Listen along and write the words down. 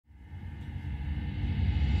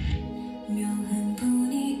묘한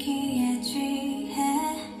분위기에 취해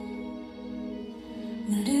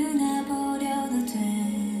너를 놔버려도 돼.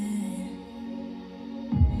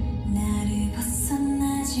 나를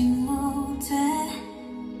벗어나지 못해.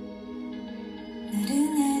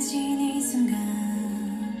 나른해진 이 순간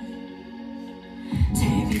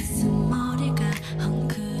잘 빗은 머리가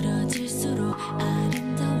헝클어질수록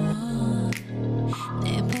아름다워.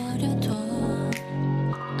 내버려둬.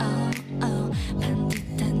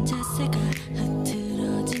 반듯한 자세가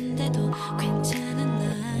흐트러진데도 괜찮은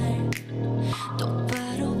날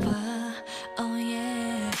똑바로 봐. Oh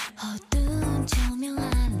yeah. 어두운 조명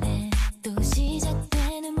아래 또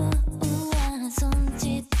시작되는 무모한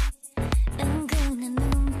손짓, 은근한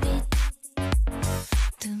눈빛,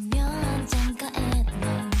 투명한 창가에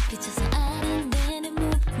넌 비춰서 아른대는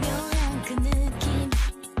무묘한 그 느낌,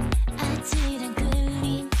 아찔한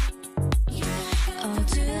그림.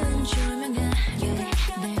 어두운 조명 아래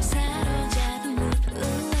날 사로잡은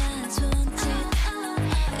무모한 손짓,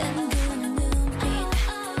 은근한 눈빛.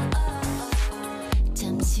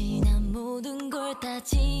 잠시 난 모든 걸 다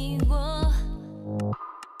지워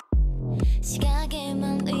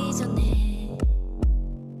시각에만 의존해.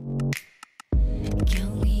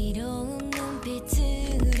 경이로운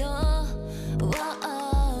눈빛으로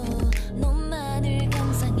너만을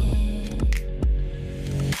감상해.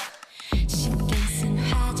 신경 쓴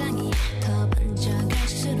화장이 더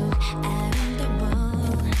번져갈수록 아름다워.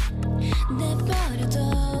 내버려둬.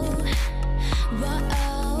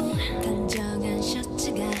 단정한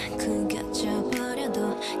셔츠가 구겨져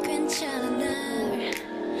버려도 괜찮은 날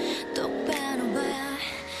똑바로 봐.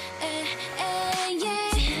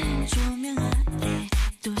 조명 아래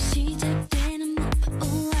또 시작되는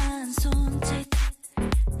무모한 손짓,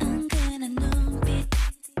 은근한 눈빛,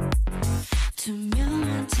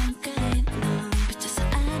 투명한 창가에 넌 비춰서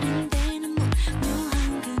아른대는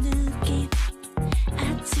무묘한 그 느낌,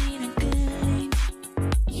 아찔한 그림.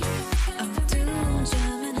 어두운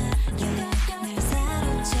조명 아래 날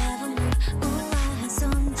사로잡은 무모한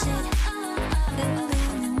손짓,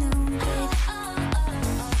 은근한 눈빛.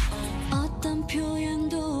 어떤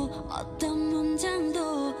표현도 어떤 문장도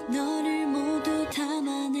너를 모두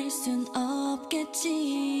담아낼 순 없겠지.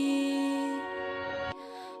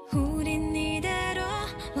 우린 이대로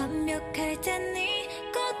완벽할 테니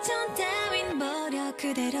걱정 따윈 버려.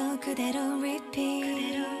 그대로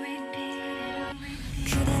repeat.